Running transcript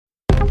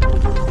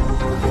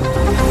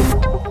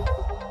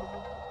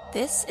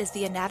This is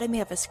the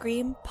Anatomy of a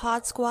Scream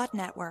Pod Squad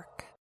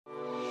Network.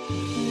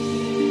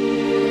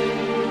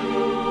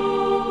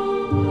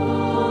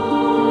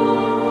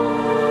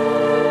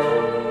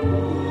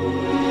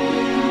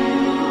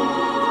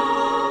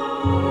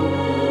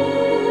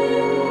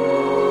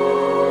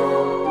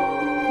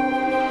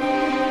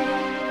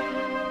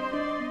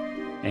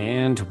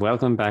 And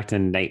welcome back to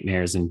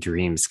Nightmares and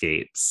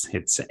Dreamscapes.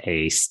 It's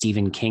a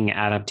Stephen King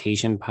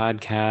adaptation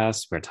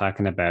podcast. We're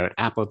talking about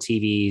Apple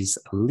TV's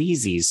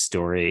Leezy's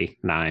story.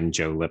 And I'm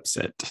Joe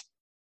Lipsett.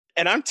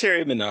 And I'm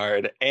Terry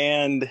Menard.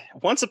 And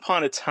once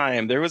upon a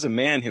time, there was a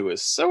man who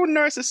was so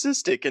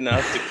narcissistic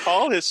enough to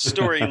call his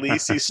story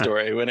Leezy's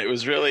story when it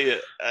was really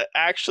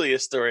actually a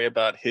story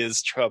about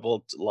his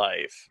troubled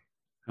life.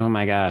 Oh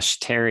my gosh,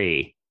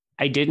 Terry.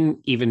 I didn't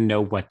even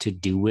know what to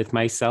do with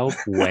myself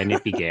when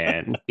it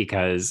began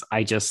because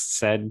I just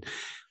said,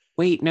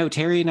 wait, no,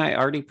 Terry and I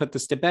already put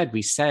this to bed.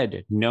 We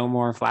said no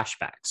more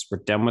flashbacks. We're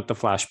done with the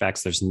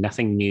flashbacks. There's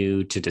nothing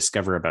new to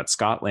discover about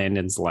Scott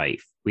Landon's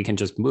life. We can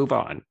just move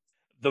on.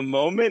 The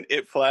moment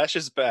it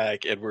flashes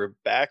back and we're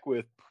back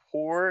with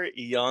poor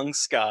young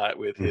Scott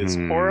with his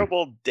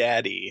horrible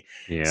daddy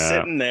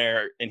sitting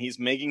there and he's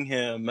making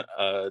him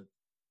a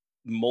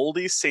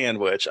moldy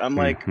sandwich. I'm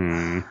like...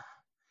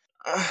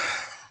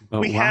 But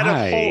we had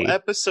a whole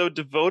episode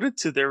devoted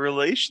to their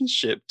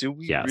relationship. Do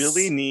we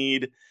really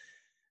need...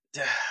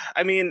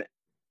 I mean,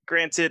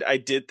 granted, I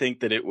did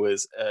think that it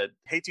was,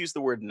 hate to use the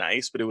word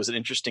nice, but it was an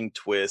interesting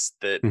twist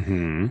that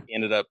he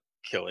ended up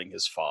killing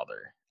his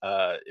father.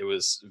 It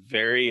was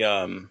very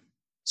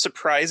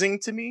surprising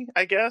to me,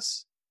 I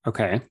guess.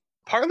 Okay.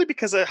 Partly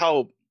because of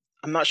how,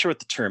 I'm not sure what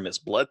the term is,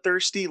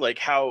 bloodthirsty, like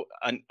how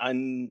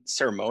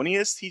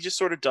unceremonious he just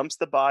sort of dumps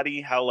the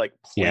body, how like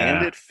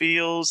planned it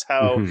feels,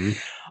 how...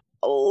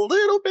 a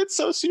little bit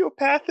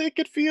sociopathic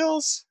it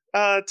feels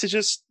to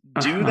just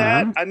do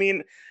that. I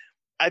mean,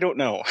 I don't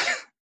know.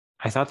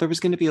 I thought there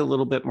was going to be a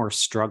little bit more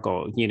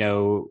struggle. You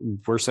know,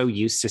 we're so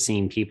used to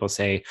seeing people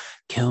say,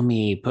 kill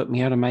me, put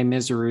me out of my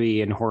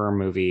misery in horror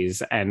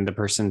movies. And the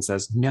person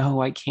says,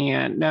 no, I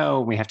can't.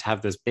 No, we have to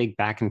have this big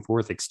back and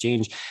forth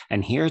exchange.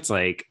 And here it's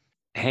like,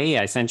 hey,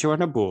 I sent you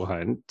on a bull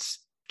hunt.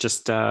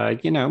 Just,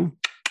 you know.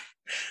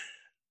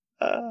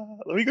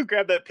 Let me go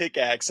grab that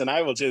pickaxe and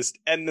I will just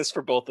end this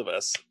for both of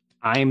us.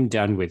 I'm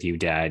done with you,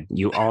 Dad.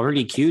 You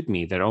already cued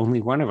me that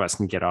only one of us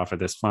can get off of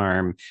this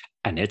farm,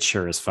 and it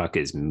sure as fuck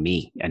is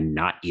me and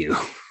not you.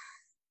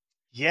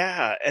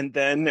 Yeah, and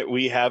then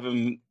we have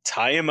him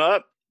tie him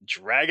up,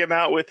 drag him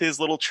out with his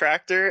little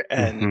tractor,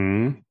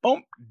 and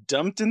boom,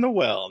 dumped in the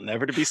well,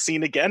 never to be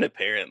seen again,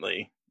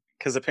 apparently.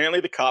 Because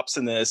apparently the cops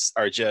in this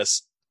are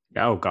just...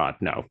 Oh, God,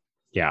 no.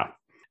 Yeah.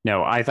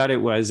 No, I thought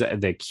it was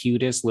the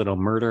cutest little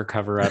murder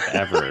cover-up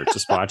ever.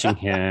 Just watching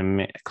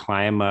him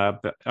climb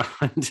up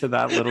onto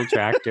that little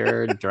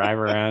tractor, drive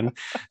around,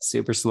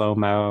 super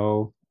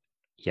slow-mo.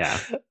 Yeah.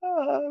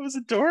 It was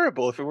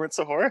adorable if it weren't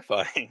so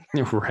horrifying.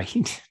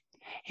 Right.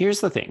 Here's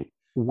the thing.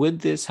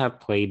 Would this have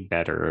played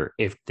better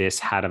if this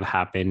had have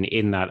happened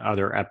in that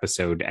other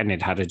episode and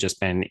it had just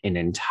been an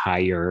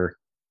entire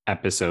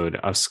episode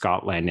of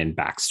Scott Landon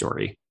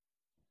backstory?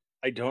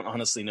 I don't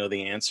honestly know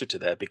the answer to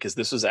that because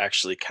this was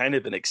actually kind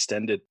of an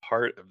extended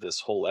part of this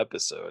whole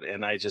episode.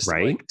 And I just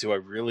like, do I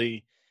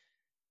really,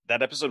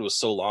 that episode was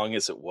so long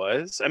as it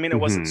was. I mean, it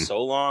wasn't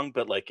so long,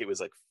 but like, it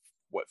was like,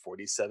 what,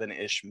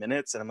 47-ish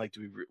minutes. And I'm like,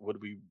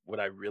 would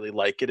I really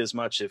like it as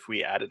much if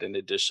we added an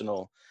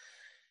additional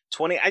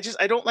 20?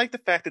 I don't like the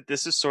fact that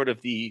this is sort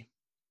of the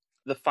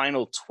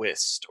final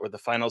twist or the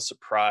final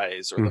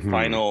surprise or the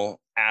final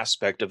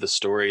aspect of the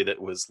story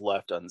that was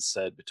left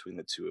unsaid between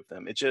the two of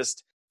them. It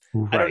just,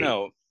 I don't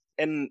know.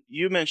 And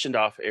you mentioned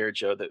off air,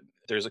 Joe, that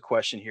there's a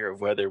question here of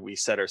whether we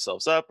set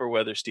ourselves up or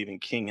whether Stephen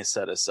King has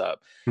set us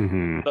up.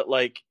 But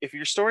like, if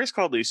your story is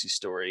called Lucy's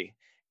Story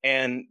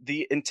and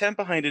the intent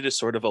behind it is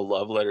sort of a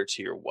love letter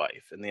to your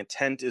wife, and the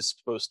intent is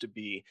supposed to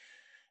be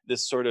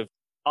this sort of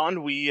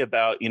ennui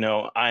about, you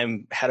know,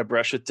 I'm had a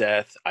brush with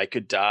death. I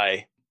could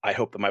die. I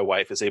hope that my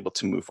wife is able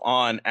to move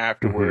on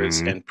afterwards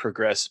and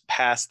progress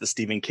past the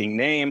Stephen King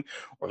name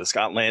or the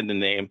Scott Landon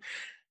name.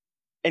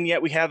 And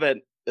yet we have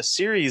a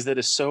series that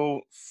is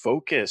so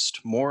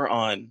focused more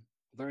on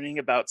learning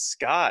about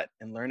Scott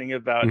and learning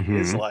about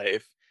his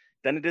life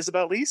than it is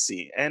about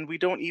Leecy. And we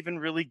don't even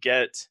really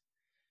get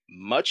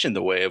much in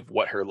the way of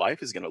what her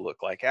life is going to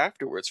look like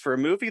afterwards. For a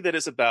movie that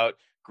is about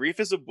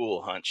grief is a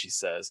bull hunt, she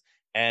says,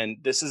 and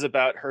this is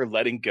about her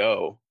letting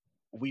go,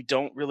 we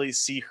don't really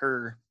see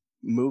her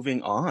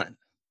moving on.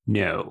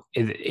 No,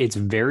 it's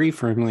very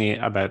firmly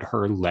about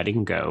her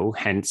letting go,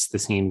 hence the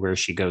scene where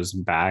she goes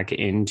back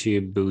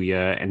into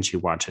Booyah and she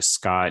watches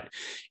Scott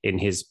in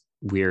his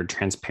weird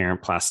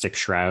transparent plastic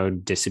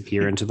shroud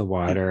disappear into the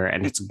water,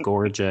 and it's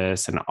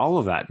gorgeous and all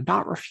of that,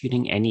 not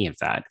refuting any of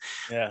that.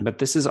 Yeah. But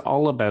this is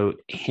all about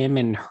him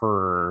and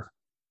her,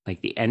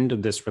 like the end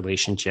of this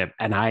relationship.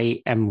 And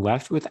I am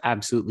left with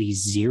absolutely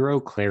zero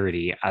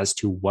clarity as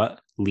to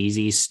what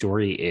Leezy's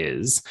story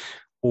is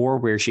or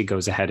where she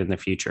goes ahead in the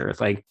future.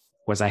 Like,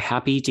 Was I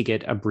happy to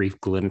get a brief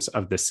glimpse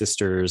of the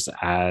sisters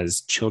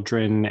as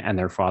children and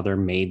their father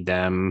made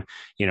them,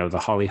 the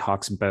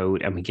Hollyhocks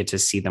boat, and we get to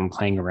see them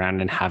playing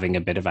around and having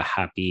a bit of a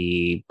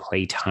happy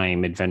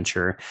playtime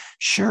adventure?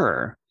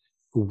 Sure.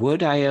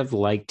 Would I have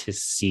liked to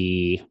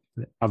see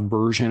a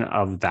version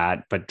of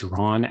that, but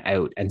drawn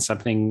out and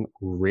something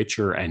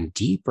richer and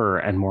deeper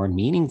and more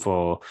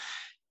meaningful?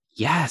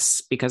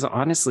 Yes, because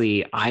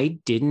honestly, I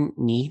didn't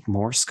need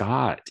more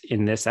Scott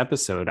in this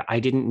episode.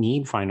 I didn't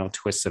need final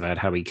twists about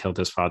how he killed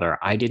his father.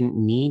 I didn't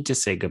need to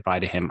say goodbye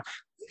to him.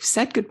 We've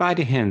said goodbye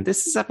to him.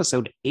 This is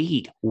episode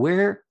 8.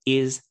 Where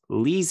is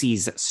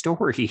Lizzie's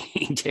story,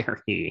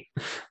 Terry?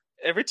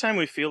 Every time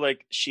we feel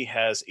like she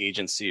has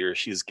agency or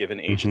she's given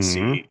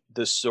agency,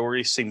 the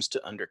story seems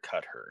to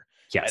undercut her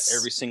at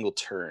every single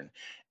turn.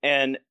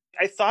 And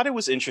I thought it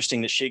was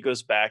interesting that she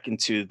goes back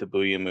into the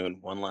Booyah Moon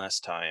one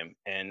last time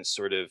and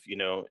sort of,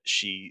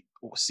 she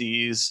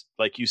sees,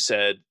 like you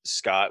said,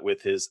 Scott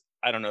with his,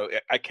 I don't know,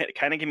 I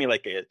kind of give me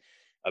like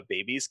a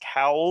baby's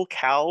cowl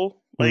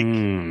like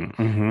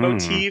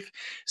motif.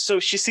 So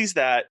she sees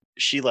that,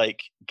 she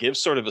like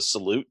gives sort of a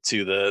salute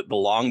to the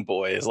long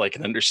boy as like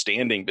an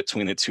understanding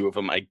between the two of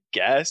them, I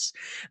guess.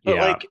 But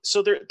like,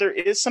 so there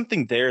is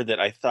something there that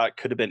I thought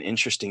could have been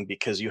interesting,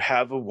 because you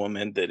have a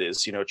woman that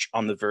is,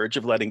 on the verge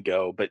of letting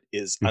go, but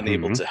is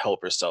unable to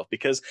help herself.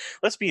 Because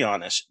let's be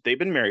honest, they've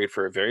been married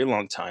for a very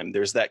long time.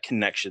 There's that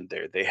connection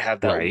there. They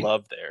have that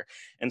love there.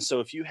 And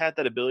so if you had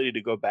that ability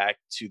to go back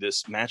to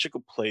this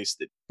magical place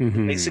that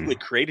basically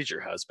created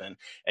your husband,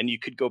 and you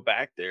could go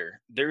back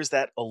there, there's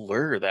that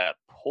allure, that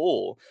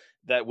pull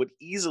that would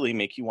easily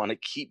make you want to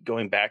keep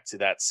going back to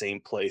that same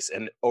place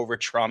and over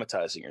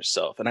traumatizing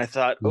yourself. And I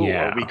thought,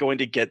 are we going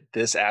to get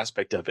this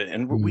aspect of it?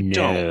 And we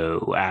don't.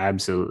 No,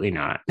 absolutely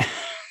not.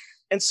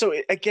 And so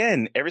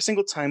again, every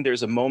single time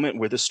there's a moment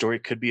where the story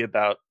could be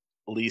about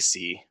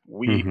Lisey,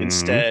 we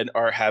instead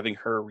are having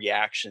her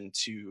reaction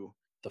to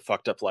the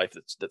fucked up life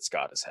that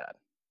Scott has had.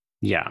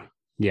 Yeah.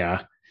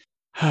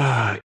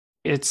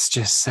 It's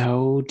just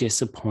so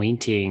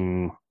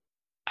disappointing.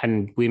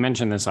 And we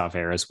mentioned this off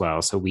air as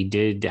well. So we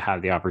did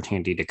have the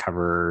opportunity to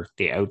cover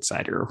The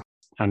Outsider,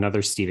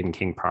 another Stephen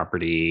King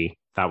property.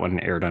 That one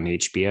aired on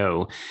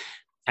HBO.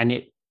 And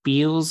it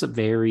feels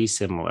very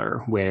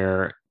similar,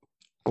 where,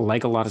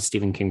 like a lot of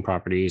Stephen King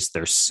properties,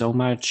 there's so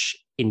much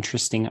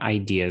interesting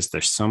ideas.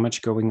 There's so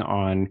much going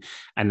on.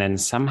 And then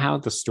somehow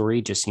the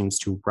story just seems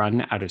to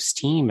run out of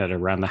steam at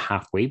around the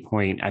halfway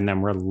point. And then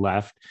we're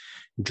left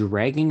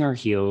dragging our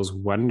heels,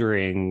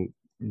 wondering,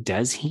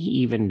 does he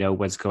even know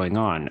what's going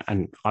on?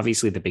 And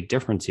obviously the big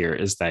difference here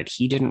is that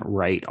he didn't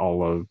write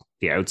all of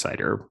The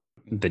Outsider,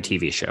 the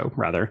TV show,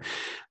 rather.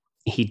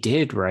 He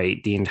did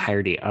write the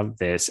entirety of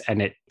this,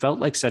 and it felt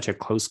like such a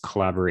close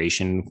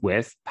collaboration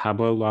with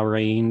Pablo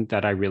Larraín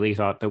that I really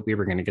thought that we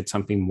were going to get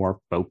something more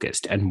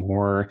focused and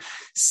more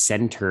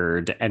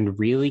centered and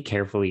really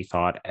carefully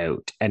thought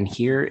out. And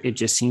here it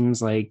just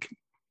seems like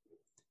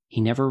he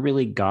never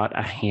really got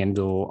a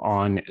handle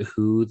on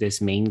who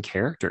this main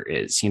character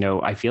is.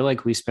 I feel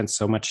like we spent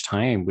so much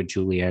time with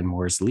Julianne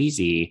Moore's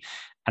Lisey,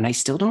 and I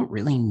still don't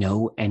really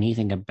know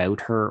anything about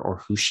her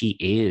or who she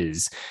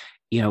is.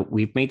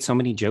 We've made so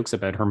many jokes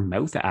about her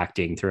mouth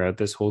acting throughout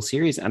this whole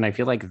series, and I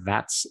feel like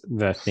that's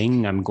the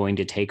thing I'm going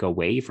to take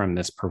away from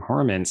this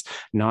performance.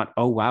 Not,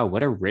 oh, wow,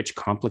 what a rich,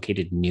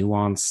 complicated,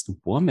 nuanced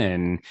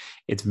woman.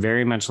 It's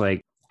very much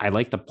like, I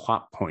like the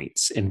plot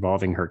points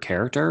involving her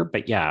character,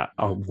 but yeah,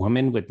 a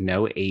woman with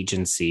no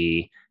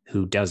agency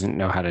who doesn't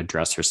know how to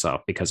dress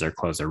herself because her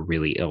clothes are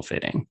really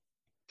ill-fitting.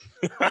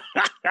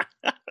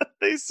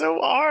 They so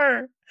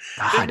are.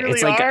 God, really,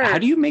 it's like, how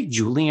do you make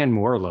Julianne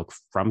Moore look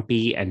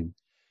frumpy and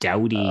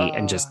dowdy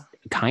and just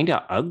kind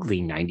of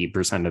ugly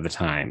 90% of the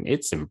time?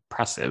 It's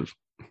impressive.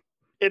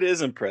 It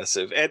is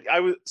impressive. And I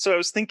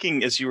was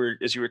thinking as you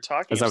were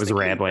talking, as I was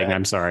rambling,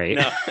 I'm sorry.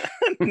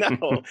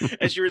 No,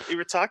 as you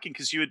were talking,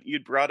 because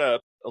you'd brought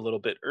up a little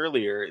bit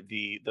earlier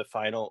the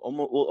final,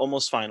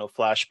 almost final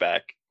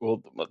flashback.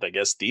 Well, I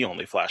guess the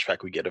only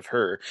flashback we get of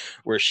her,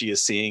 where she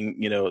is seeing,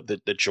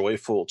 the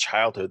joyful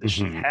childhood that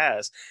she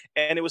has.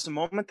 And it was a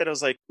moment that I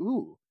was like,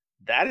 ooh,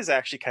 that is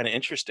actually kind of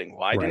interesting.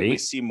 Why didn't we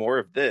see more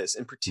of this?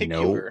 In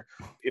particular,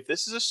 if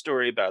this is a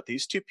story about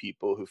these two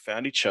people who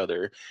found each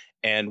other,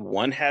 and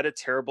one had a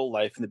terrible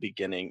life in the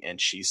beginning and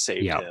she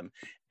saved him,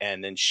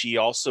 and then she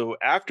also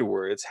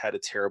afterwards had a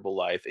terrible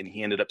life and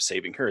he ended up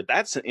saving her.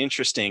 That's an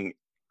interesting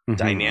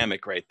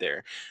dynamic right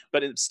there.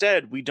 But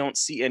instead, we don't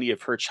see any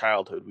of her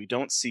childhood. We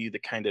don't see the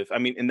kind of,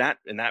 in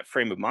that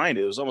frame of mind,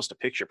 it was almost a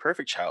picture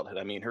perfect childhood.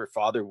 Her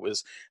father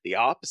was the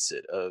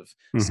opposite of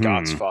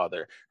Scott's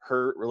father.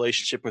 Her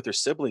relationship with her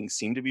siblings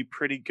seemed to be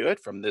pretty good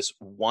from this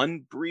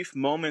one brief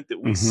moment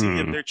that we see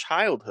of their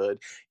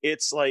childhood.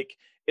 It's like,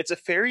 it's a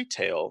fairy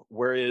tale,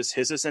 whereas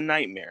his is a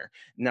nightmare.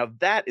 Now,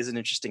 that is an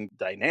interesting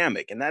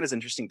dynamic, and that is an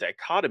interesting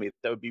dichotomy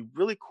that would be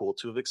really cool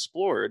to have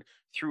explored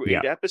through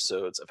 8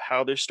 episodes of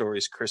how their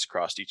stories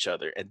crisscrossed each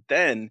other. And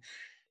then,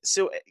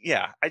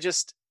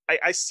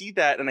 I see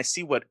that, and I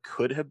see what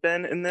could have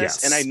been in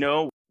this. And I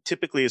know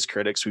typically as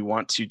critics, we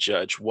want to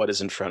judge what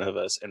is in front of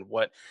us and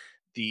what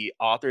the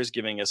author is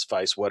giving us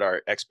advice, what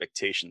our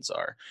expectations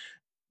are.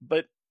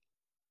 But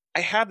I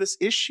have this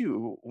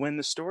issue when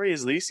the story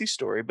is Lisey's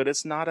story, but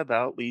it's not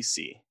about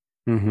Lisey.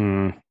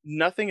 Mm-hmm.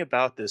 Nothing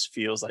about this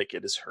feels like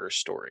it is her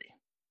story.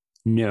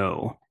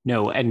 No.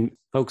 And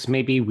folks,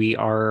 maybe we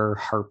are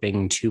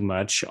harping too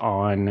much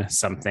on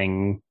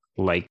something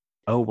like,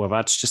 oh, well,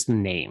 that's just the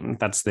name.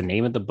 That's the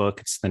name of the book.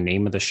 It's the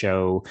name of the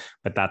show,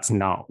 but that's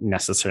not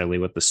necessarily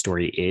what the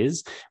story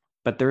is.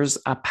 But there's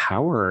a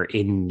power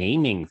in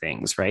naming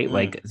things, right?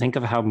 Like, think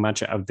of how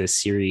much of this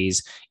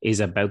series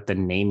is about the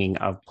naming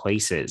of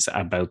places,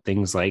 about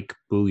things like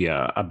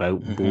Booyah,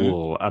 about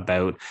Boole,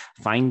 about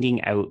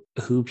finding out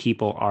who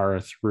people are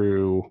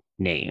through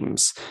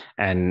names.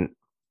 And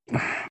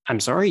I'm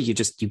sorry,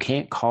 you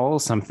can't call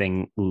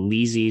something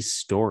Lisey's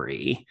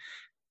story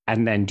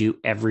and then do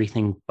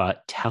everything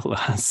but tell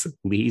us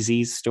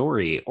Lisey's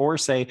story, or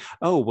say,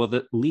 oh, well,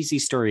 the Lisey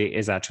story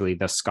is actually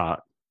the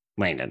Scott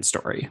Langdon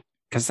story,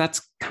 because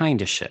that's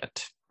kind of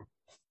shit.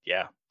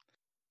 Yeah.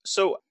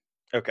 So,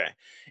 okay,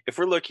 if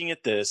we're looking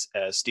at this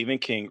as Stephen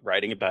King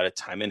writing about a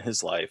time in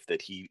his life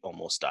that he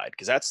almost died,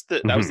 because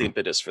that was the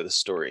impetus for the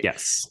story.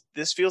 Yes.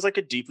 This feels like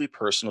a deeply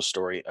personal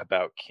story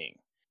about King.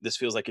 This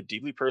feels like a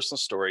deeply personal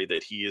story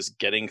that he is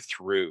getting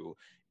through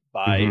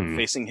by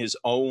facing his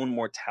own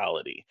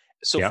mortality.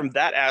 So from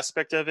that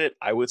aspect of it,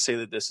 I would say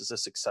that this is a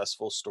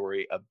successful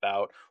story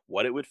about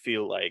what it would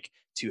feel like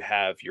to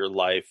have your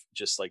life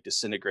just like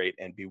disintegrate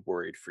and be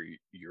worried for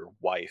your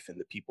wife and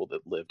the people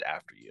that lived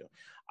after you.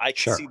 I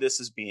can see this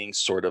as being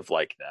sort of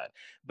like that.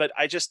 But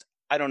I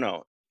don't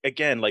know.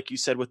 Again, like you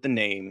said with the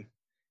name,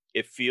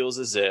 it feels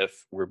as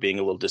if we're being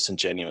a little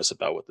disingenuous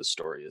about what the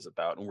story is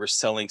about, and we're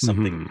selling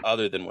something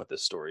other than what the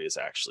story is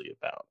actually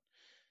about.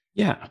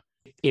 Yeah.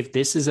 If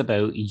this is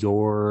about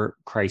your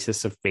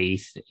crisis of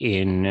faith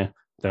in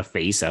the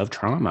face of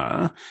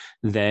trauma,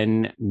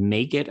 then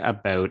make it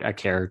about a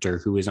character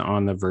who is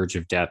on the verge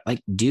of death. Like,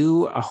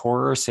 do a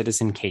horror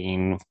Citizen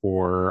Kane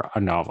for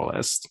a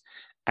novelist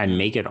and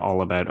make it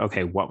all about,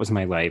 okay, what was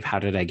my life? How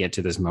did I get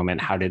to this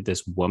moment? How did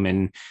this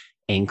woman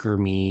anchor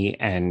me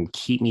and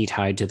keep me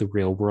tied to the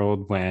real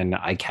world when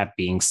I kept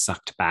being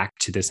sucked back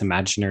to this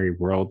imaginary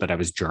world that I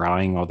was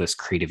drawing all this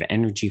creative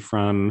energy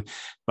from,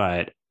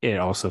 but it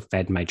also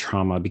fed my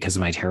trauma because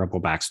of my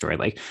terrible backstory.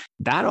 Like,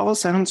 that all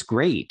sounds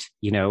great,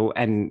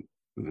 and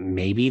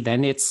maybe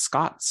then it's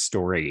Scott's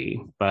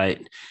story, but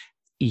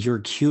you're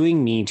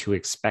cueing me to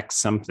expect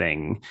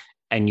something.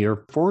 And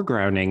you're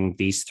foregrounding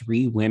these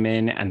three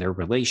women and their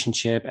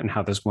relationship and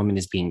how this woman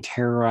is being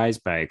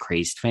terrorized by a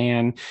crazed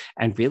fan.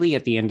 And really,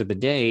 at the end of the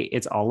day,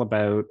 it's all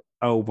about,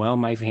 oh, well,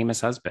 my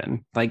famous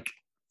husband. Like,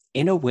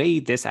 in a way,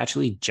 this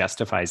actually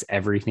justifies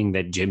everything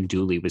that Jim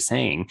Dooley was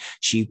saying.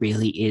 She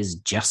really is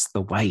just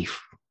the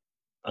wife.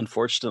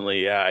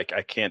 Unfortunately, yeah,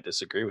 I can't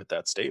disagree with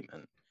that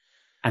statement.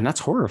 And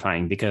that's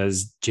horrifying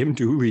because Jim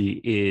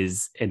Dooley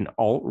is an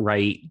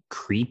alt-right,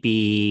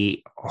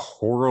 creepy,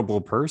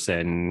 horrible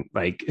person.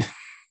 Like,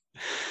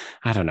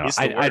 I don't know.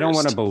 I don't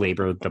want to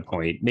belabor the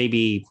point.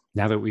 Maybe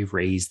now that we've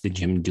raised the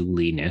Jim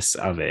Dooley-ness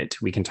of it,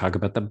 we can talk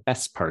about the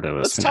best part of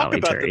this finale.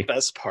 Let's talk about the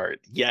best part.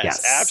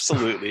 Yes,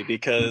 absolutely.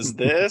 Because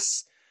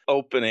this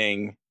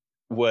opening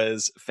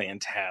was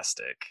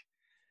fantastic.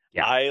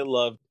 Yeah. I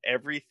loved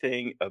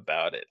everything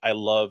about it. I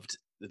loved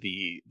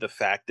the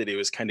fact that it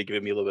was kind of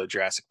giving me a little bit of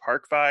Jurassic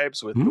Park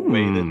vibes with the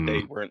way that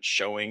they weren't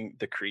showing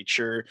the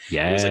creature.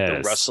 Yes. It was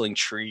like the rustling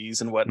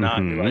trees and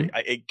whatnot.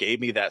 It gave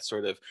me that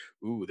sort of,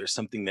 ooh, there's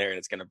something there and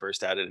it's going to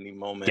burst out at any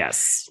moment.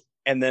 Yes.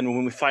 And then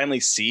when we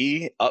finally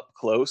see up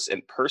close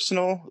and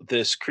personal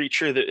this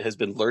creature that has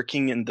been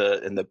lurking in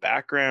the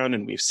background,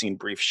 and we've seen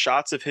brief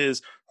shots of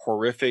his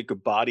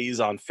horrific bodies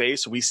on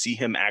face, we see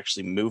him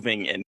actually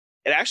moving, and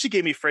it actually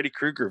gave me Freddy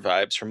Krueger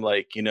vibes from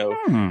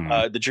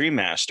the Dream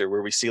Master,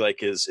 where we see like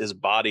his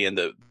body and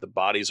the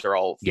bodies are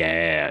all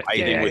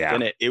fighting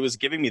within it. It was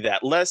giving me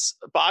that less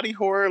body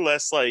horror,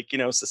 less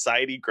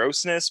society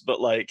grossness, but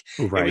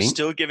it was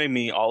still giving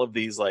me all of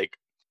these like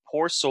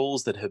poor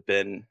souls that have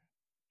been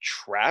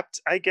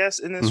trapped, I guess,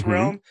 in this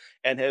realm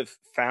and have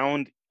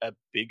found a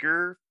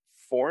bigger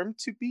form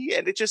to be.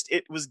 And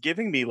it was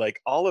giving me like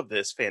all of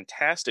this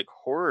fantastic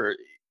horror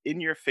in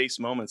your face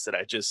moments that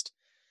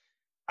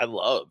I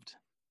loved.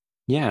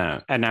 Yeah.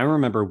 And I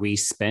remember we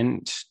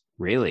spent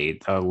really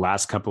the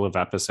last couple of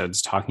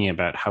episodes talking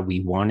about how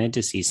we wanted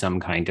to see some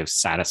kind of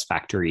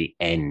satisfactory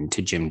end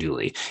to Jim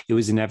Dooley. It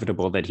was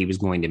inevitable that he was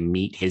going to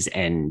meet his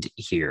end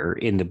here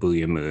in the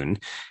Booyah Moon.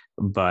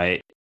 But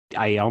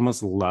I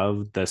almost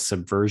love the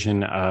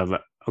subversion of,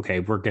 okay,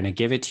 we're going to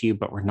give it to you,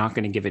 but we're not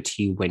going to give it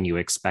to you when you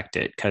expect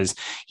it. Because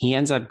he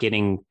ends up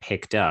getting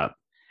picked up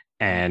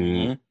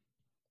and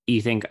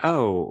you think,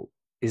 oh,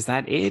 is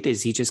that it?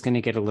 Is he just going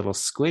to get a little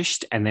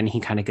squished? And then he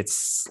kind of gets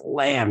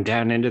slammed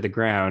down into the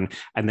ground.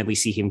 And then we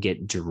see him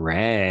get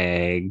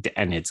dragged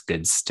and it's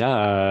good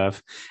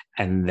stuff.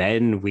 And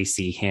then we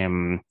see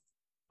him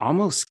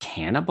almost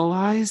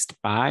cannibalized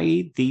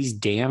by these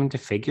damned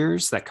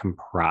figures that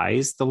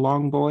comprise the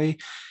Long Boy.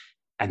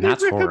 And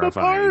that's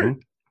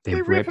horrifying.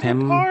 They rip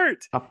him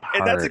apart.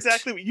 And that's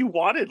exactly what you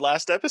wanted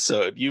last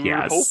episode. You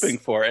were hoping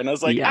for. And I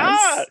was like,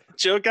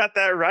 Joe got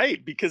that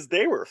right, because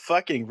they were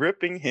fucking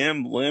ripping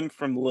him limb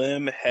from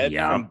limb, head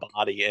from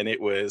body. And it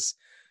was...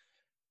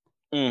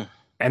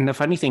 And the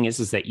funny thing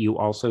is that you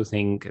also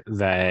think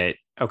that,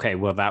 okay,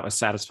 well, that was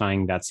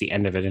satisfying. That's the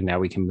end of it. And now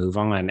we can move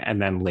on.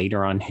 And then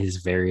later on, his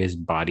various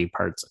body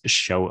parts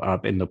show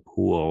up in the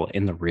pool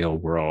in the real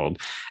world.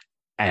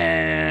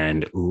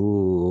 And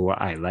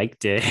I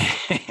liked it.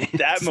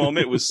 That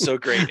moment was so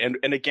great.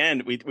 And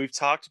again, we've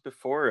talked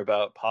before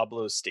about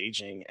Pablo's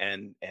staging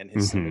and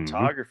his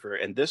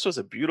cinematographer. And this was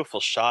a beautiful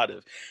shot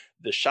of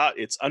the shot.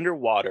 It's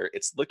underwater.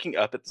 It's looking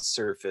up at the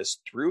surface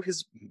through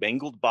his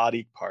mangled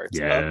body parts.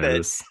 Up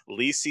at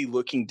Lisey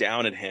looking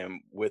down at him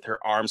with her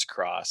arms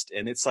crossed.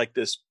 And it's like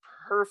this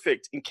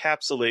perfect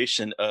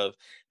encapsulation of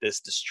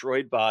this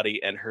destroyed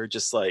body and her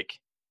just like,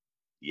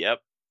 yep.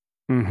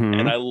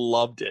 And I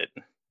loved it.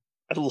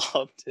 I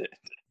loved it.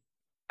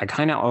 I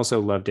kind of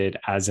also loved it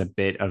as a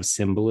bit of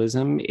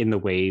symbolism in the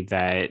way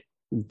that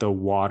the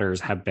waters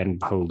have been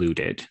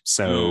polluted.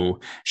 So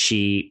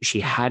she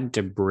had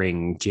to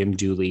bring Jim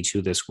Dooley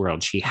to this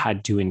world. She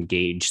had to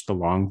engage the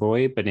Long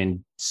Boy, but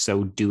in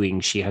so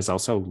doing, she has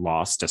also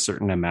lost a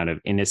certain amount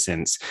of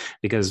innocence.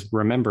 Because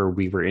remember,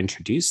 we were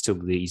introduced to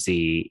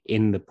Lisey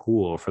in the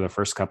pool for the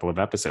first couple of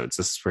episodes.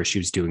 This is where she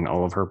was doing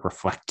all of her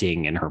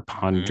reflecting and her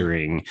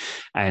pondering.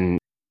 And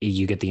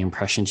you get the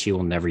impression she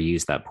will never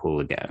use that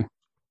pool again.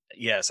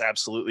 Yes,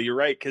 absolutely. You're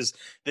right. Because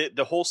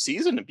the whole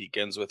season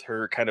begins with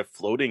her kind of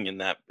floating in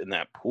that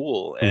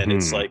pool, and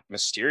it's like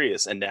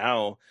mysterious. And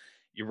now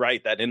you're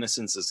right. That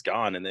innocence is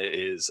gone. And it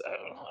is,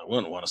 I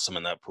wouldn't want to swim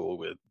in that pool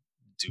with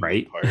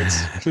Dooley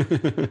parts.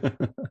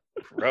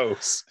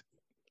 Gross.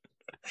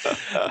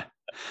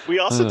 We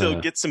also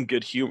don't get some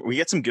good humor. We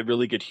get some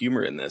really good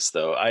humor in this,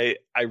 though. I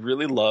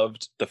really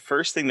loved the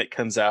first thing that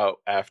comes out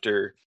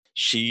after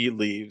she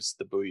leaves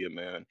the Booyah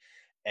Moon,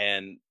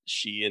 and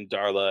she and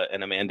Darla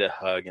and Amanda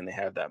hug, and they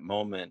have that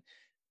moment.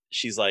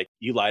 She's like,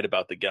 "You lied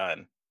about the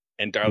gun,"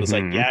 and Darla's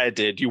like, "Yeah, I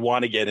did. You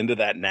want to get into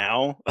that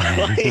now?"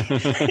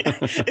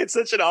 It's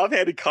such an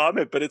offhanded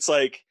comment, but it's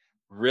like,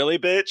 really,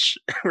 bitch?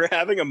 We're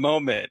having a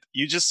moment.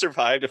 You just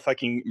survived a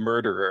fucking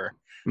murderer,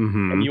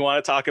 and you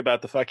want to talk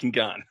about the fucking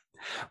gun.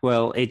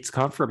 Well, it's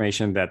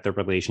confirmation that the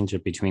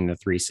relationship between the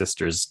three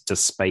sisters,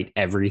 despite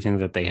everything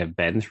that they have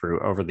been through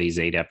over these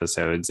 8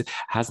 episodes,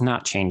 has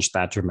not changed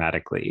that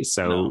dramatically.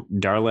 So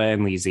Darla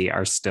and Lisey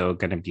are still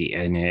going to be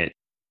in it.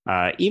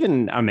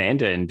 Even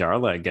Amanda and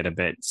Darla get a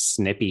bit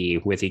snippy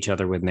with each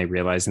other when they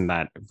realize in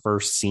that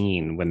first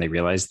scene, when they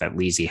realize that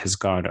Lisey has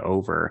gone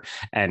over,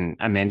 and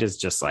Amanda's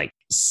just like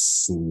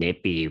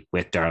snippy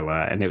with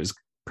Darla, and it was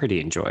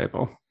pretty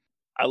enjoyable.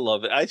 I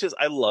love it.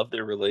 I love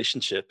their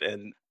relationship,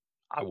 and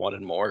I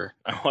wanted more.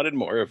 I wanted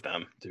more of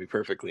them, to be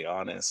perfectly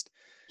honest.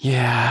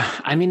 Yeah.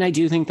 I mean, I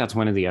do think that's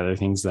one of the other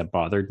things that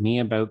bothered me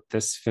about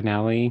this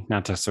finale,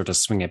 not to sort of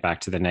swing it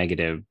back to the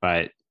negative,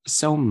 but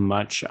so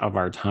much of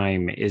our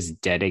time is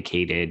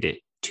dedicated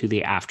to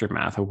the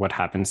aftermath of what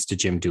happens to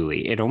Jim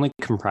Dooley. It only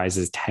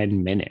comprises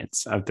 10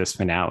 minutes of this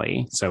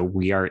finale. So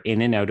we are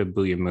in and out of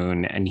Booyah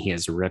Moon, and he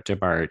is ripped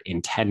apart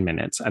in 10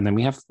 minutes. And then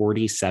we have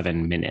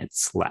 47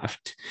 minutes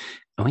left.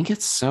 And we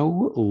get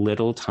so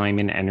little time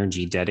and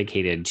energy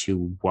dedicated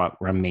to what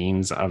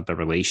remains of the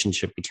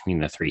relationship between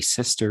the three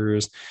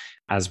sisters.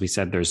 As we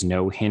said, there's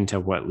no hint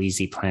of what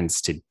Lisey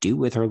plans to do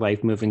with her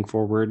life moving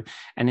forward.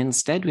 And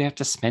instead, we have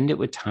to spend it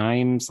with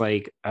times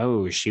like,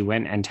 oh, she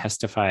went and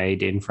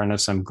testified in front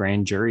of some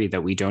grand jury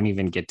that we don't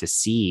even get to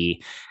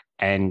see.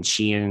 And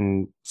she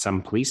and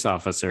some police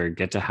officer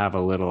get to have a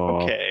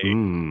little,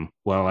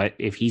 well,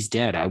 if he's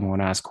dead, I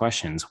won't ask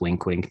questions.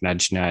 Wink, wink,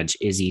 nudge, nudge.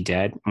 Is he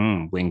dead?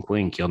 Wink,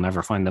 wink. You'll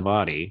never find the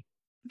body.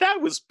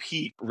 That was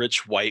peak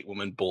rich white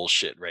woman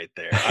bullshit right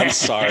there. I'm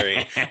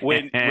sorry.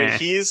 when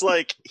he's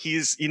like,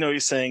 he's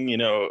saying,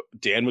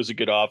 Dan was a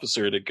good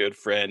officer and a good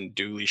friend.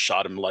 Dooley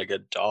shot him like a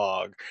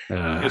dog.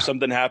 If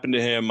something happened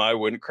to him, I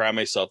wouldn't cry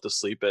myself to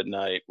sleep at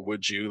night.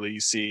 Would you,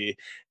 Lisey?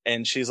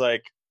 And she's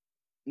like,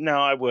 no,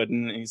 I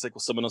wouldn't. And he's like, well,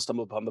 someone will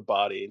stumble upon the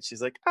body. And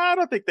she's like, I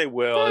don't think they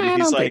will.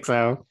 And he's like,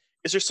 so.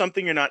 Is there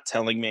something you're not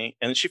telling me?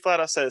 And she flat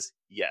out says,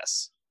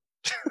 yes.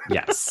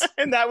 Yes.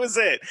 And that was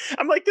it.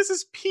 I'm like, this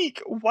is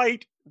peak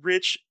white,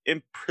 rich,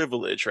 and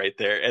privilege right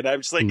there. And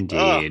I'm just like,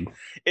 indeed.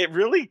 It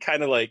really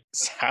kind of like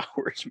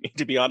soured me,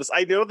 to be honest.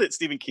 I know that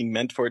Stephen King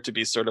meant for it to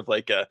be sort of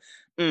like a,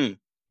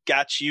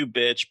 got you,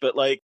 bitch. But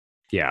like,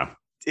 yeah,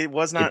 it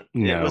was not,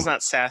 it was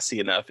not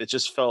sassy enough. It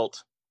just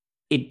felt.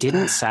 It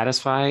didn't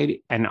satisfy,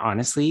 and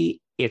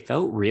honestly, it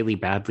felt really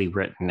badly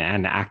written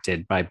and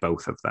acted by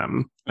both of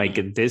them.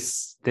 Like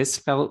this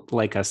felt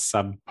like a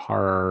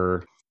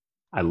subpar.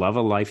 I love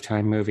a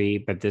Lifetime movie,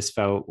 but this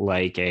felt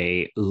like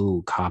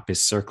cop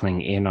is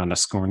circling in on a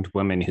scorned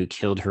woman who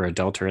killed her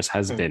adulterous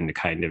husband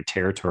kind of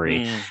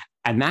territory.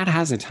 And that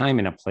has a time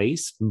and a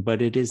place,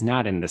 but it is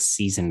not in the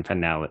series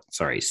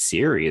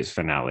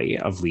finale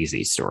of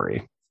Lisey's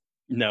story.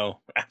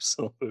 No,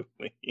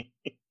 absolutely.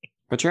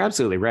 But you're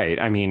absolutely right.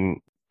 I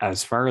mean,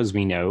 as far as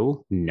we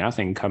know,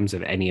 nothing comes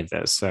of any of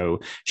this. So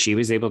she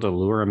was able to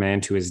lure a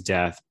man to his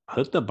death,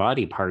 put the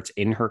body parts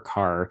in her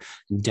car,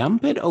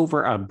 dump it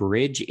over a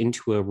bridge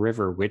into a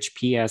river, which,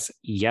 P.S.,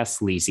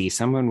 yes, Lizzie,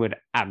 someone would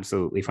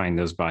absolutely find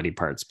those body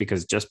parts,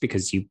 because just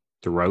because you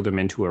throw them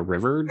into a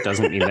river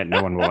doesn't mean that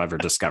no one will ever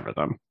discover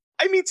them.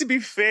 I mean, to be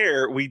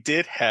fair, we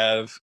did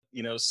have,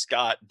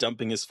 Scott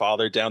dumping his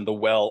father down the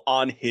well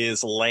on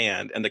his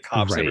land, and the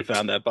cops never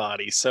found that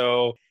body.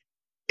 So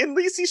in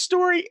Lisi's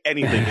story,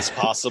 anything is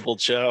possible,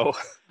 Joe.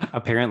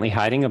 Apparently,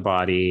 hiding a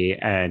body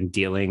and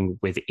dealing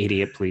with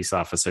idiot police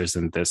officers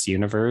in this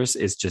universe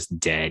is just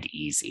dead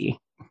easy.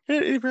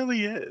 It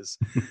really is.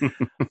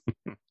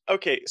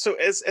 Okay, so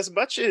as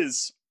much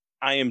as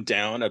I am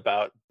down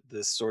about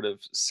this sort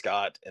of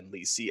Scott and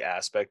Lisi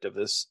aspect of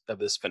this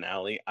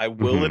finale, I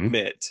will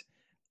admit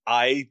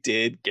I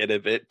did get a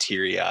bit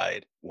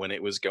teary-eyed when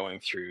it was going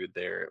through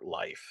their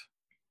life.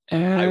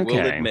 I will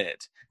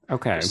admit.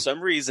 Okay. For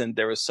some reason,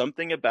 there was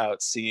something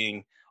about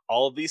seeing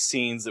all of these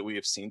scenes that we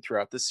have seen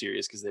throughout the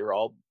series, because they were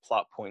all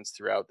plot points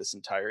throughout this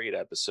entire 8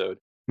 episode.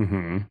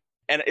 And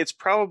it's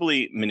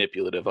probably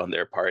manipulative on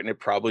their part, and it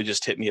probably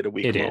just hit me at a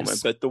weak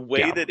moment. But the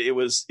way that it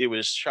was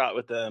shot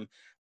with them,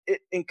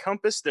 it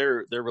encompassed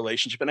their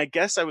relationship. And I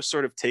guess I was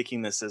sort of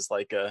taking this as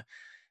like a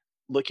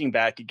looking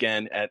back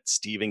again at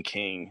Stephen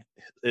King,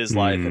 his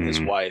life and his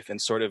wife, and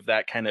sort of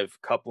that kind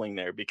of coupling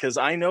there, because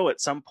I know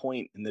at some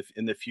point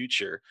in the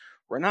future,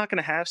 we're not going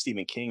to have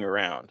Stephen King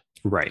around.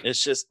 Right.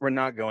 It's just, we're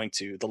not going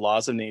to. The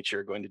laws of nature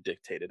are going to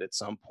dictate it at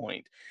some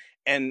point.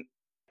 And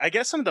I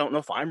guess I don't know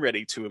if I'm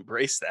ready to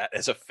embrace that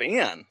as a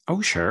fan.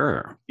 Oh,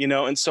 sure.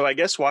 And so I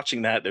guess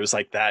watching that, there was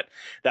like that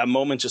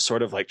moment just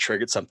sort of like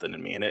triggered something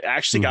in me. And it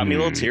actually got me a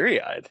little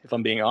teary-eyed, if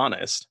I'm being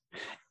honest.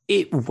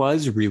 It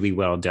was really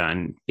well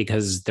done,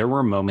 because there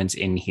were moments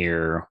in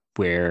here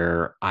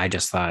where I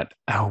just thought,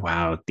 oh,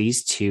 wow,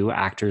 these two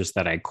actors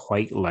that I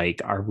quite like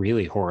are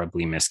really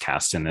horribly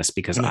miscast in this,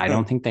 because I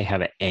don't think they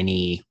have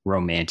any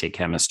romantic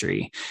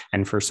chemistry.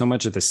 And for so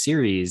much of the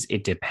series,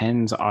 it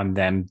depends on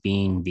them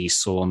being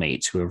these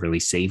soulmates who have really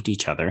saved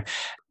each other.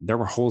 There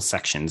were whole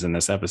sections in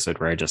this episode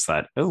where I just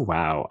thought, oh,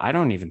 wow, I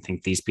don't even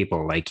think these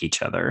people like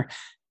each other.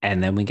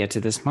 And then we get to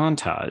this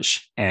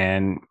montage,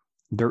 and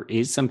there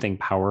is something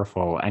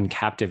powerful and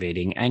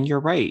captivating, and you're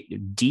right,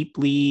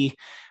 deeply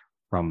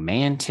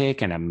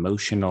romantic and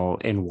emotional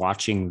in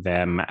watching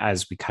them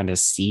as we kind of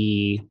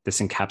see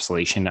this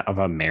encapsulation of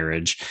a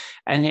marriage.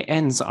 And it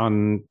ends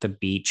on the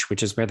beach,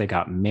 which is where they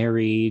got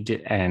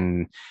married,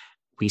 and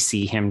we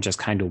see him just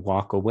kind of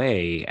walk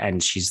away,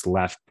 and she's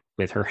left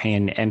with her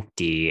hand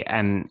empty.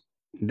 And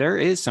there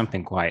is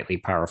something quietly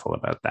powerful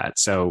about that.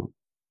 So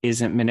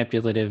is it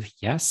manipulative?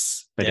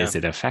 Yes. But is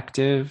it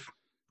effective?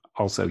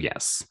 Also,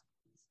 yes.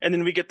 And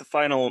then we get the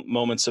final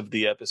moments of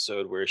the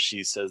episode where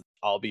she says,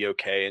 "I'll be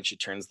okay," and she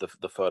turns the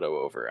photo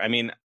over. I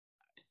mean,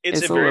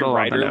 it's a very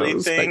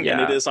writerly thing, and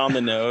it is on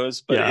the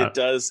nose, but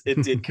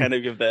it did kind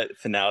of give that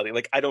finality.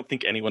 Like, I don't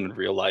think anyone in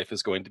real life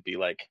is going to be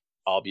like,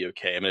 "I'll be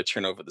okay, I'm going to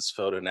turn over this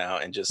photo now,"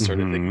 and just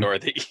sort of ignore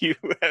that you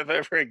have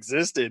ever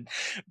existed.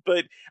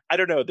 But I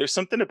don't know. There's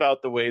something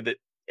about the way that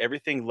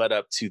everything led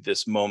up to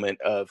this moment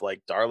of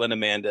like Darla and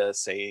Amanda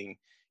saying,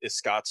 "Is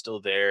Scott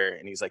still there?"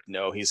 And he's like,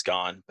 "No, he's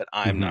gone, but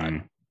I'm not."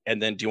 And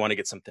then, "Do you want to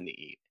get something to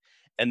eat?"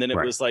 And then it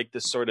was like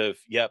this sort of,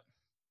 yep,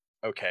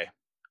 okay,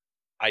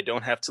 I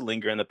don't have to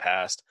linger in the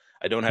past.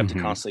 I don't have to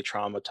constantly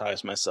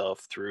traumatize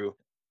myself through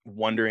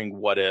wondering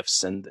what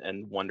ifs and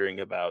wondering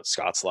about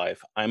Scott's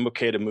life. I'm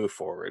okay to move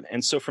forward.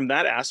 And so from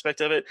that aspect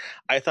of it,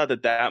 I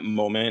thought that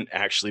moment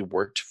actually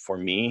worked for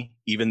me,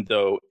 even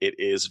though it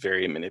is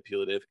very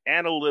manipulative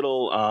and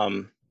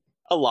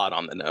a lot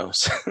on the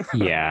nose.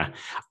 Yeah,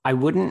 I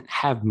wouldn't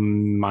have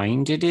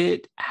minded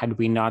it had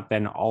we not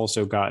then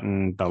also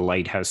gotten the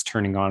lighthouse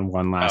turning on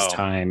one last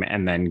time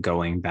and then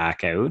going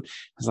back out.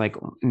 I was like,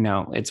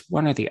 no, it's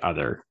one or the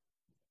other.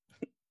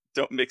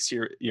 Don't mix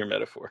your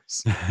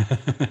metaphors.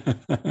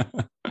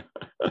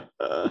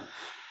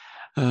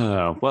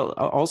 Well,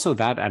 also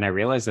that, and I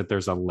realized that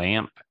there's a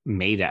lamp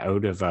made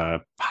out of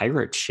a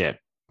pirate ship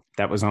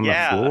that was on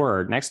the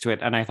floor next to it.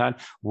 And I thought,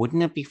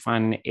 wouldn't it be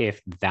fun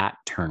if that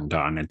turned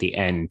on at the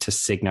end to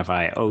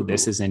signify,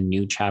 this is a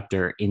new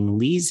chapter in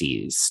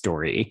Lizzie's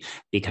story?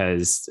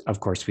 Because, of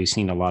course, we've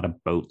seen a lot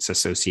of boats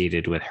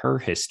associated with her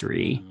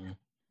history.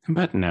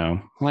 But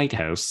no,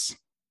 lighthouse.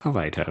 A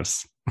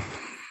lighthouse.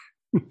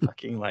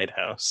 Fucking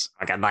lighthouse.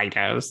 Fucking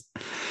lighthouse.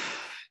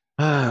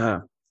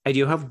 I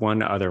do have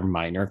one other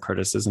minor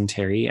criticism,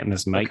 Terry, and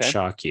this might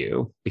shock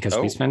you, because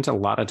we spent a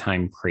lot of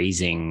time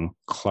praising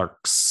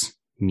Clark's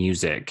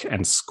music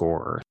and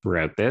score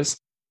throughout this.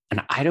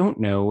 And I don't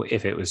know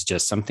if it was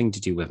just something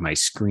to do with my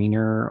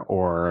screener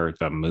or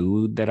the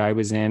mood that I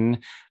was in,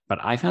 but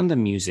I found the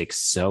music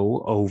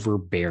so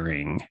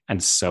overbearing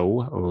and so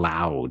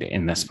loud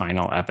in this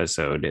final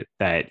episode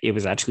that it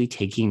was actually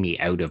taking me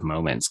out of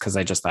moments, because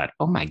I just thought,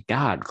 oh my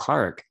God,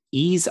 Clark,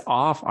 ease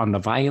off on the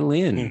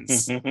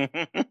violins.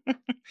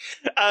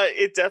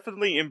 It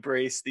definitely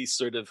embraced these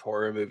sort of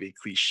horror movie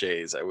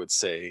cliches, I would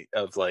say,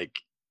 of like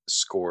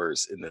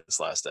scores in this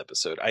last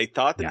episode. I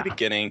thought that the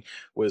beginning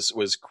was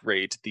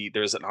great.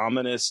 There's an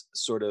ominous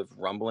sort of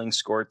rumbling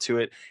score to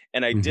it,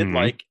 and I did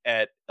like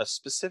at a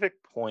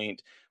specific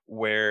point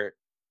where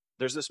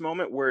there's this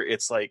moment where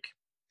it's like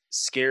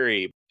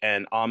scary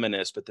and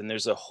ominous, but then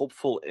there's a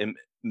hopeful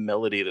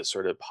melody that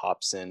sort of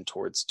pops in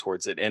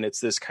towards it, and it's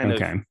this kind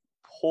of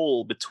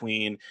pull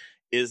between,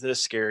 is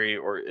this scary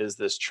or is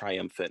this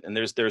triumphant? And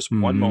there's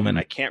one moment,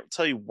 I can't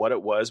tell you what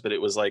it was, but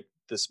it was like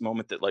this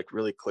moment that like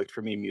really clicked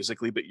for me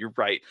musically. But you're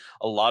right,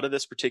 a lot of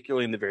this,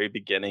 particularly in the very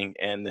beginning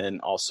and then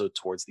also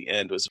towards the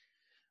end, was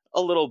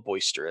a little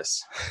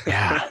boisterous.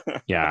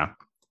 Yeah.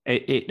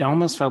 It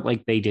almost felt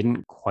like they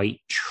didn't quite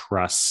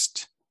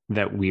trust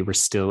that we were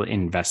still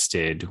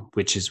invested,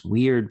 which is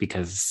weird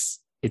because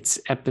it's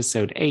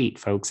episode 8,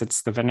 folks.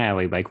 It's the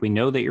finale. Like, we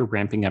know that you're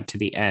ramping up to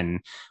the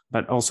end,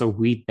 but also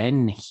we've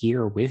been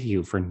here with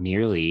you for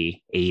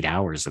nearly 8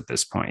 hours at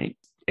this point.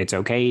 It's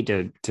okay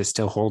to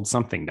still hold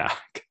something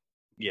back.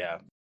 Yeah.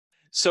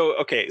 So,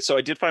 okay. So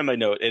I did find my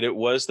note, and it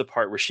was the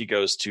part where she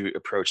goes to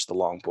approach the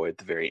long boy at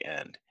the very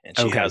end, and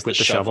she has the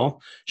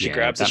shovel. She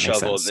grabs the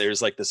shovel, and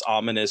there's like this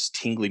ominous,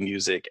 tingly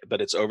music,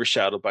 but it's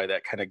overshadowed by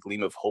that kind of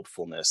gleam of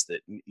hopefulness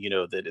that, you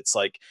know, that it's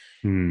like,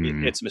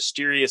 it's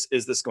mysterious.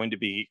 Is this going to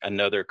be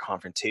another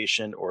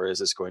confrontation, or is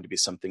this going to be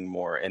something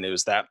more? And it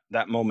was that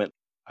moment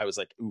I was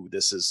like, ooh,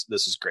 this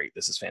is great.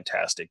 This is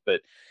fantastic.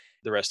 But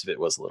the rest of it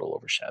was a little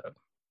overshadowed.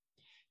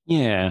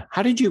 Yeah.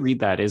 How did you read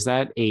that? Is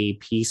that a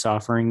peace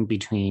offering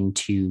between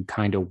two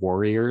kind of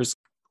warriors?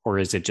 Or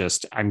is it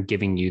just, I'm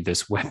giving you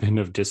this weapon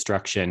of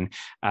destruction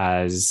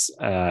as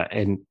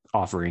an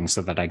offering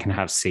so that I can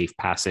have safe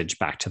passage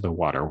back to the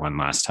water one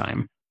last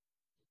time?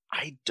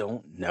 I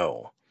don't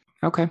know.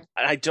 Okay.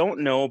 I don't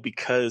know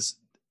because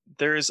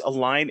there's a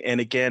line, and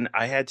again,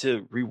 I had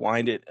to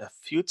rewind it a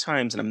few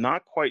times, and I'm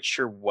not quite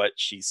sure what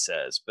she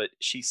says, but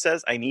she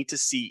says, I need to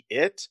see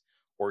it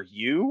or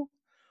you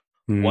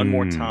one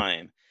more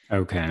time.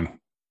 Okay.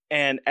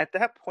 And at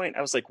that point,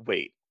 I was like,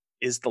 wait,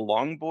 is the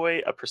long boy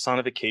a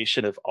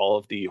personification of all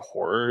of the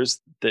horrors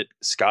that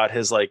Scott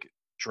has like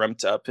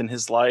dreamt up in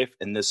his life?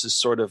 And this is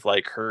sort of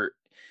like her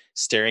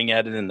staring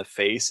at it in the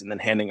face and then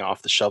handing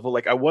off the shovel.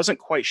 Like, I wasn't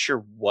quite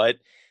sure what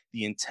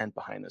the intent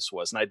behind this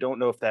was. And I don't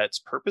know if that's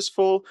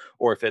purposeful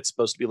or if it's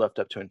supposed to be left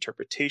up to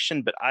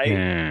interpretation, but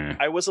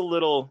I was a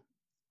little,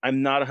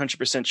 I'm not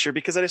 100% sure,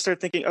 because I just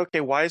started thinking,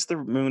 okay, why is the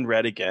moon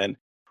red again?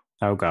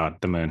 Oh God,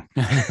 the moon.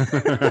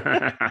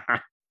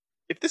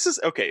 If this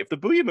is okay, if the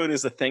Booyah Moon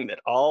is the thing that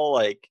all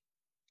like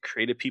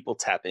creative people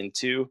tap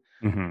into,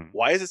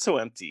 why is it so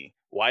empty?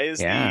 Why is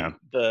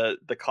the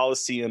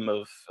Coliseum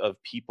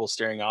of people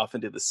staring off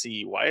into the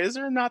sea? Why is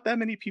there not that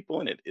many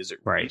people in it? Is it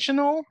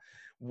regional?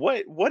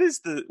 What is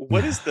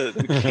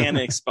the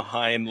mechanics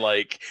behind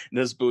like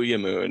this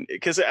Booyah Moon?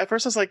 Because at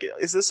first I was like,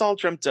 is this all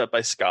dreamt up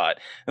by Scott?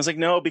 I was like,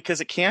 no,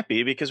 because it can't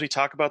be, because we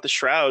talk about the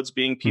shrouds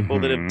being people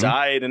that have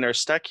died and are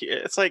stuck here.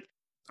 It's like,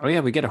 oh yeah,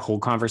 we get a whole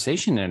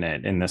conversation in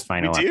it in this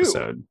final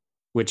episode,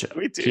 which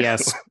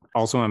PS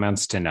also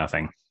amounts to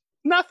nothing.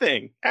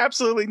 Nothing.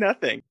 Absolutely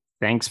nothing.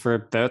 Thanks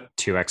for the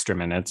 2 extra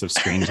minutes of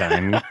screen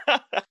time.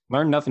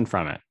 Learn nothing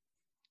from it.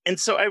 And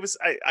so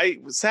I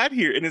sat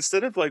here, and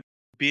instead of like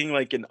being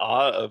like in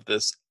awe of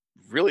this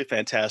really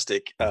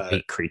fantastic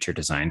creature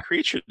design,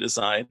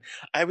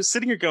 I was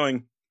sitting here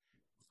going,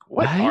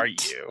 what are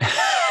you?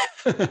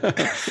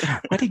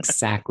 What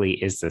exactly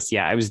is this?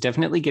 Yeah, I was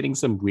definitely getting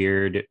some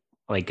weird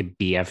like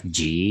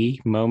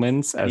BFG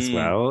moments as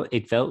well.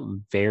 It felt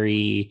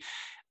very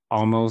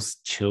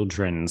almost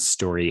children's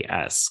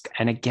story-esque.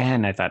 And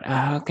again, I thought,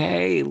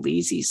 okay,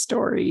 Lizzy's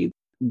story.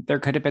 There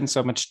could have been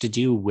so much to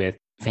do with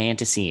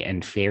fantasy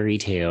and fairy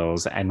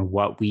tales and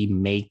what we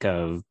make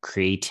of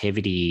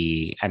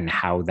creativity and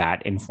how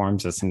that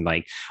informs us, and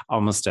like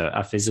almost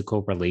a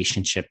physical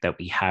relationship that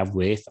we have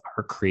with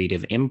our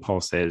creative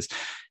impulses.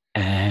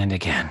 And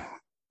again,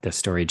 the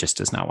story just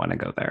does not want to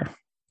go there.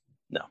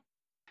 No.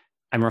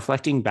 I'm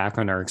reflecting back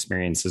on our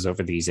experiences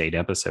over these 8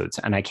 episodes,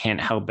 and I can't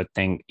help but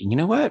think, you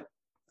know what?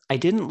 I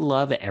didn't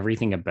love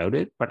everything about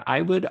it, but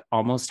I would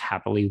almost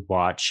happily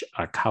watch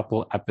a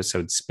couple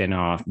episodes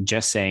spin-off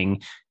just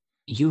saying,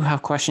 you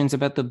have questions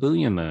about the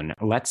Booyah Moon.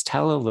 Let's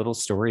tell a little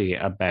story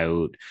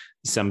about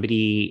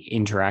somebody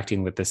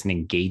interacting with this and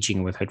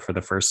engaging with it for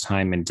the first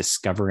time and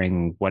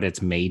discovering what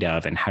it's made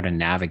of and how to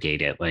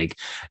navigate it. Like,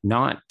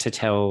 not to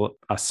tell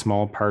a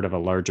small part of a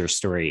larger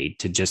story,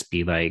 to just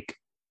be like,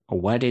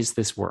 what is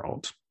this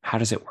world? How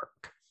does it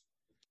work?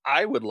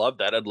 I would love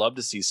that. I'd love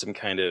to see some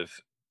kind of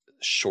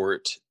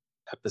short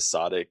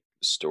episodic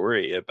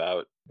story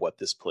about what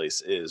this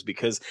place is,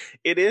 because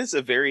it is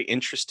a very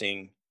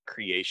interesting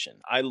creation.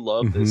 I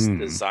love this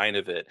design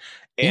of it.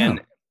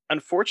 And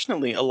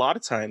unfortunately, a lot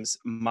of times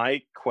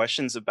my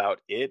questions about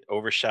it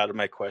overshadow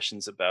my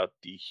questions about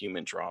the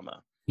human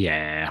drama.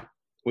 Yeah.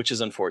 Which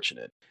is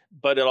unfortunate.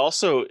 But it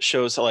also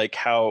shows like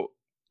how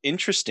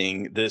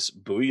interesting this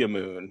Booyah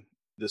Moon,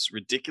 this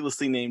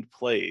ridiculously named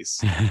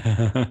place,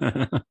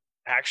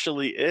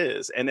 actually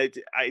is. And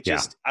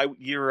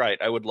you're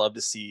right. I would love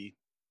to see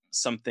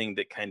something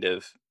that kind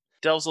of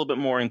delves a little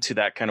bit more into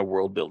that kind of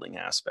world building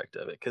aspect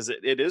of it, because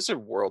it is a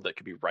world that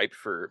could be ripe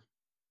for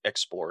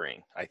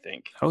exploring, I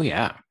think. Oh,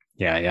 yeah.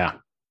 Yeah.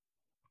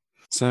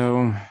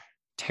 So,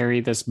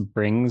 Terry, this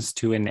brings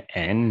to an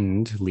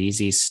end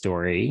Lizzie's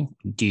story.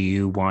 Do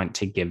you want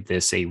to give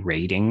this a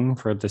rating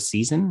for the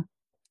season?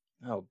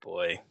 Oh,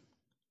 boy.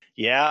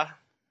 Yeah.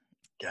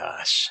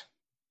 Gosh.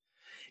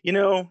 You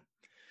know,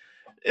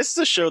 it's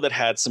a show that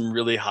had some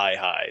really high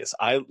highs.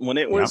 When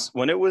it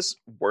was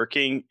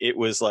working, it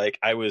was like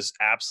I was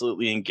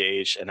absolutely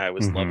engaged and I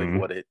was loving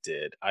what it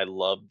did. I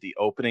loved the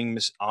opening,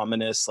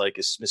 ominous, like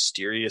a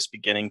mysterious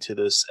beginning to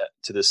this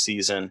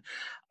season.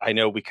 I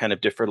know we kind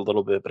of differed a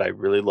little bit, but I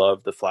really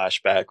loved the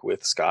flashback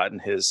with Scott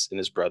and his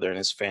brother and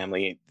his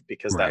family,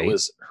 because that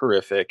was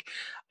horrific.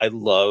 I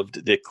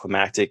loved the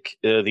climactic,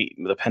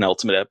 the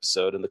penultimate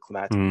episode and the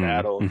climactic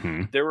battle.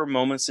 There were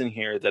moments in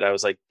here that I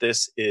was like,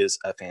 this is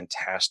a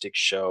fantastic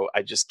show.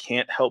 I just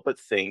can't help but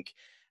think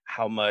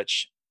how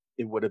much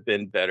it would have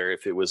been better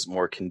if it was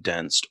more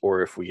condensed,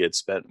 or if we had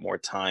spent more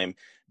time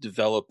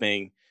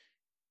developing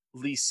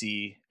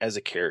Lisey as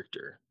a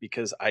character,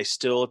 because I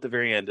still, at the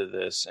very end of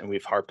this, and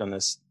we've harped on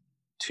this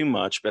too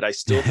much, but I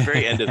still, at the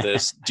very end of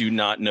this, do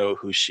not know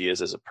who she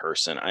is as a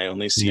person. I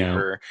only see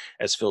her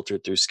as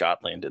filtered through Scott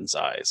Landon's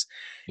eyes.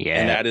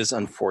 Yeah. And that is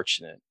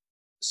unfortunate.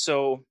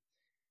 So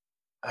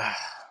I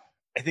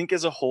think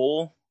as a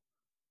whole,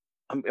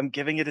 I'm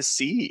giving it a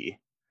C.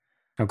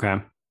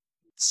 Okay.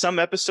 Some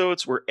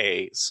episodes were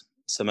A's.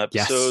 Some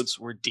episodes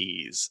were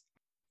D's.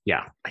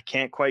 Yeah. I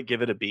can't quite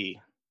give it a B.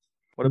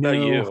 What about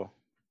you?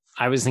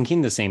 I was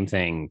thinking the same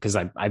thing, because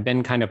I've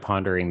been kind of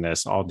pondering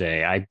this all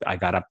day. I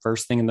got up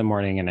first thing in the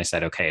morning and I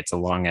said, okay, it's a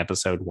long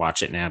episode.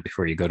 Watch it now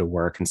before you go to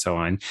work and so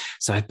on.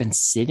 So I've been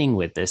sitting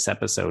with this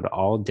episode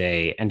all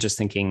day and just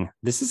thinking,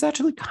 this is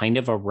actually kind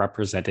of a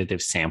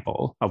representative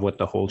sample of what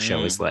the whole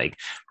show is like.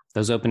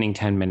 Those opening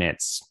 10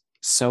 minutes,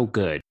 so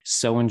good,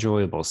 so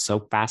enjoyable,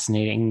 so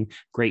fascinating,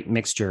 great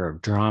mixture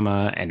of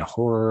drama and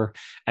horror,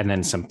 and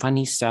then some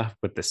funny stuff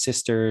with the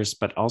sisters,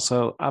 but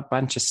also a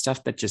bunch of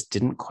stuff that just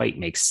didn't quite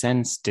make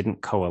sense,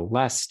 didn't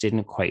coalesce,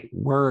 didn't quite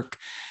work,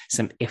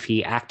 some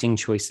iffy acting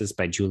choices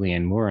by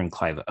Julianne Moore and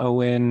Clive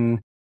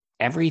Owen.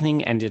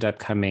 Everything ended up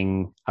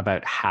coming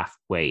about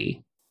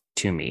halfway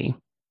to me.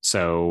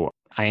 So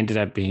I ended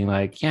up being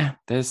like, yeah,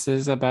 this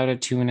is about a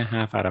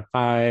 2.5 out of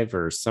 5,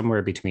 or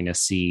somewhere between a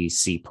C,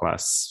 C+.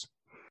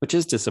 Which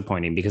is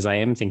disappointing, because I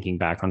am thinking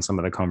back on some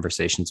of the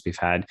conversations we've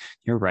had.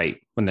 You're right.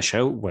 When the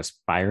show was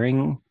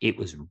firing, it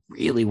was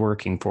really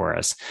working for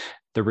us.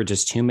 There were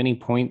just too many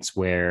points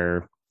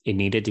where it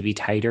needed to be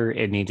tighter.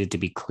 It needed to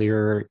be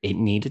clearer. It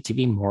needed to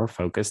be more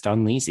focused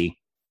on Lisey.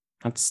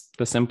 That's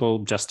the simple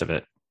gist of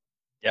it.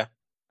 Yeah,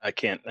 I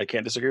can't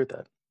disagree with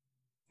that.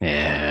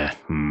 Yeah.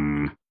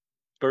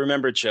 But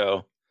remember,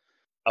 Joe,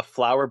 a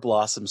flower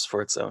blossoms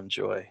for its own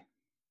joy.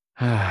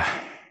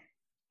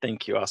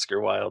 Thank you,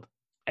 Oscar Wilde.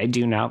 I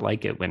do not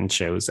like it when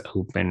shows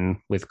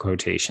open with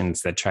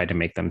quotations that try to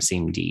make them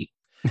seem deep.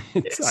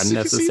 It's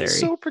unnecessary. It seems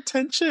so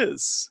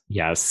pretentious.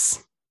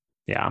 Yes.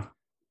 Yeah.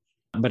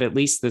 But at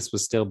least this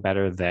was still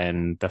better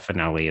than the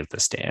finale of The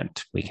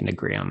Stand. We can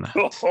agree on that.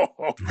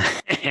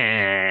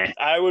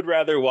 I would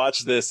rather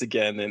watch this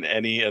again than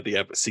any of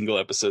the single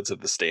episodes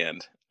of The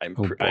Stand. I'm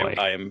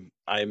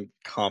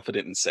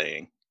confident in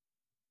saying.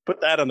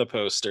 Put that on the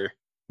poster.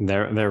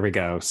 There we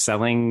go.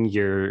 Selling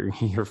your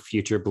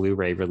future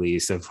Blu-ray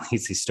release of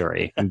Lisey's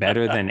story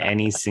better than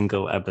any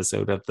single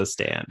episode of The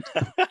Stand.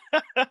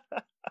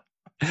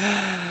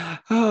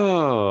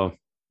 Oh,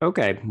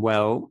 okay.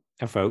 Well,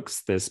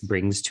 folks, this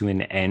brings to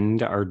an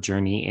end our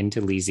journey into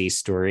Lisey's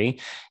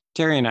story.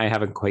 Terry and I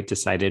haven't quite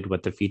decided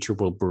what the future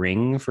will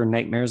bring for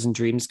Nightmares and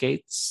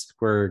Dreamscapes.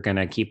 We're going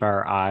to keep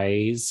our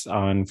eyes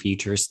on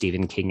future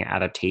Stephen King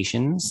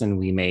adaptations, and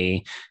we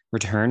may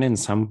return in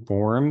some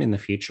form in the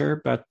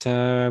future, but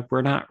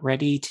we're not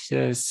ready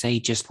to say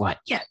just what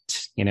yet.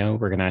 You know,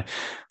 we're going to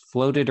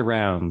float it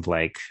around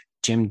like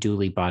Jim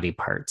Dooley body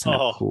parts in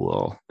a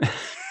pool.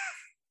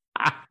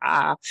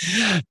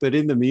 But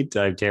in the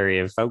meantime, Terry,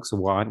 if folks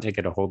want to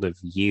get a hold of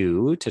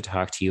you to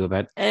talk to you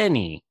about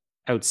any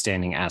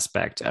outstanding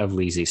aspect of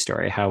Lisey's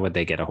story, how would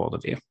they get a hold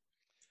of you?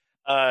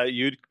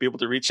 You'd be able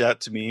to reach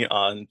out to me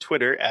on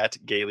Twitter at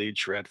Gaily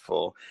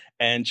Dreadful.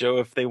 And Joe,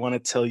 if they want to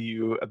tell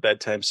you a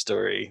bedtime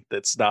story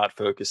that's not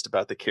focused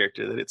about the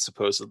character that it's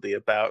supposedly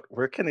about,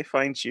 where can they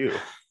find you?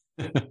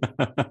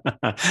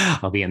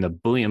 I'll be in the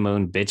Booyah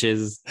Moon,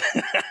 bitches.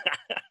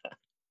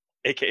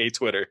 AKA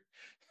Twitter.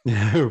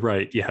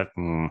 Right, yeah.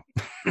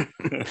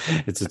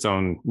 It's its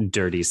own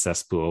dirty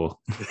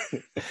cesspool.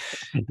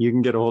 You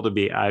can get a hold of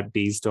me at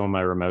B Stole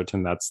My Remote,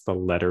 and that's the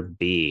letter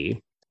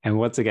B. And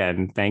once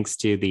again, thanks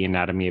to the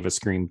Anatomy of a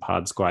Scream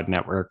Pod Squad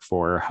Network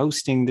for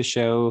hosting the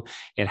show.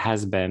 It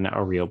has been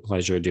a real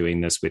pleasure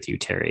doing this with you,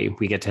 Terry.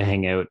 We get to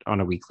hang out on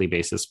a weekly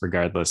basis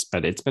regardless,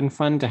 but it's been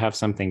fun to have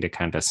something to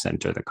kind of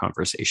center the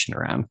conversation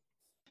around.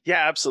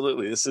 Yeah,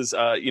 absolutely. This is,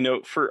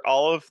 for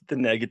all of the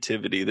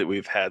negativity that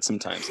we've had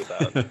sometimes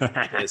about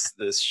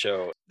this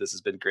show, this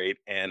has been great.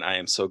 And I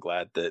am so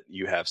glad that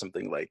you have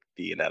something like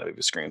the Anatomy of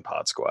a Scream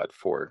Pod Squad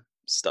for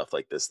stuff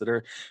like this that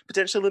are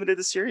potentially limited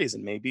to series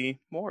and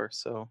maybe more.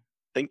 So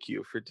thank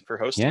you for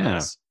hosting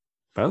us.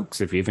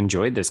 Folks, if you've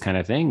enjoyed this kind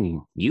of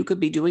thing, you could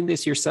be doing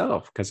this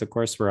yourself because, of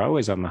course, we're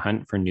always on the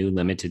hunt for new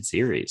limited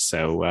series.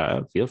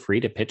 So feel free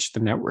to pitch the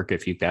network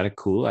if you've got a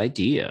cool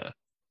idea.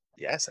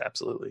 Yes,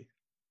 absolutely.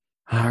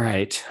 All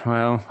right.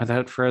 Well,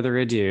 without further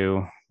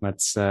ado,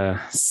 let's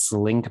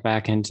slink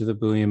back into the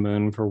Booyah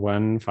Moon for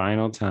one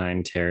final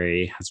time,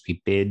 Terry, as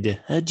we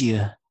bid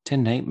adieu to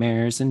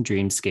nightmares and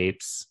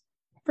dreamscapes.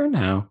 For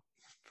now.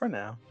 For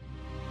now.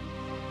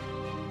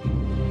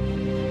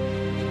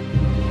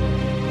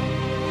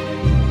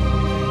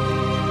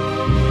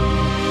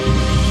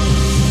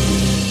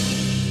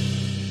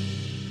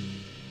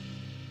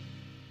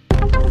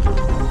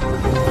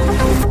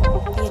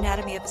 The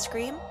Anatomy of a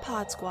Scream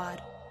Pod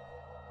Squad.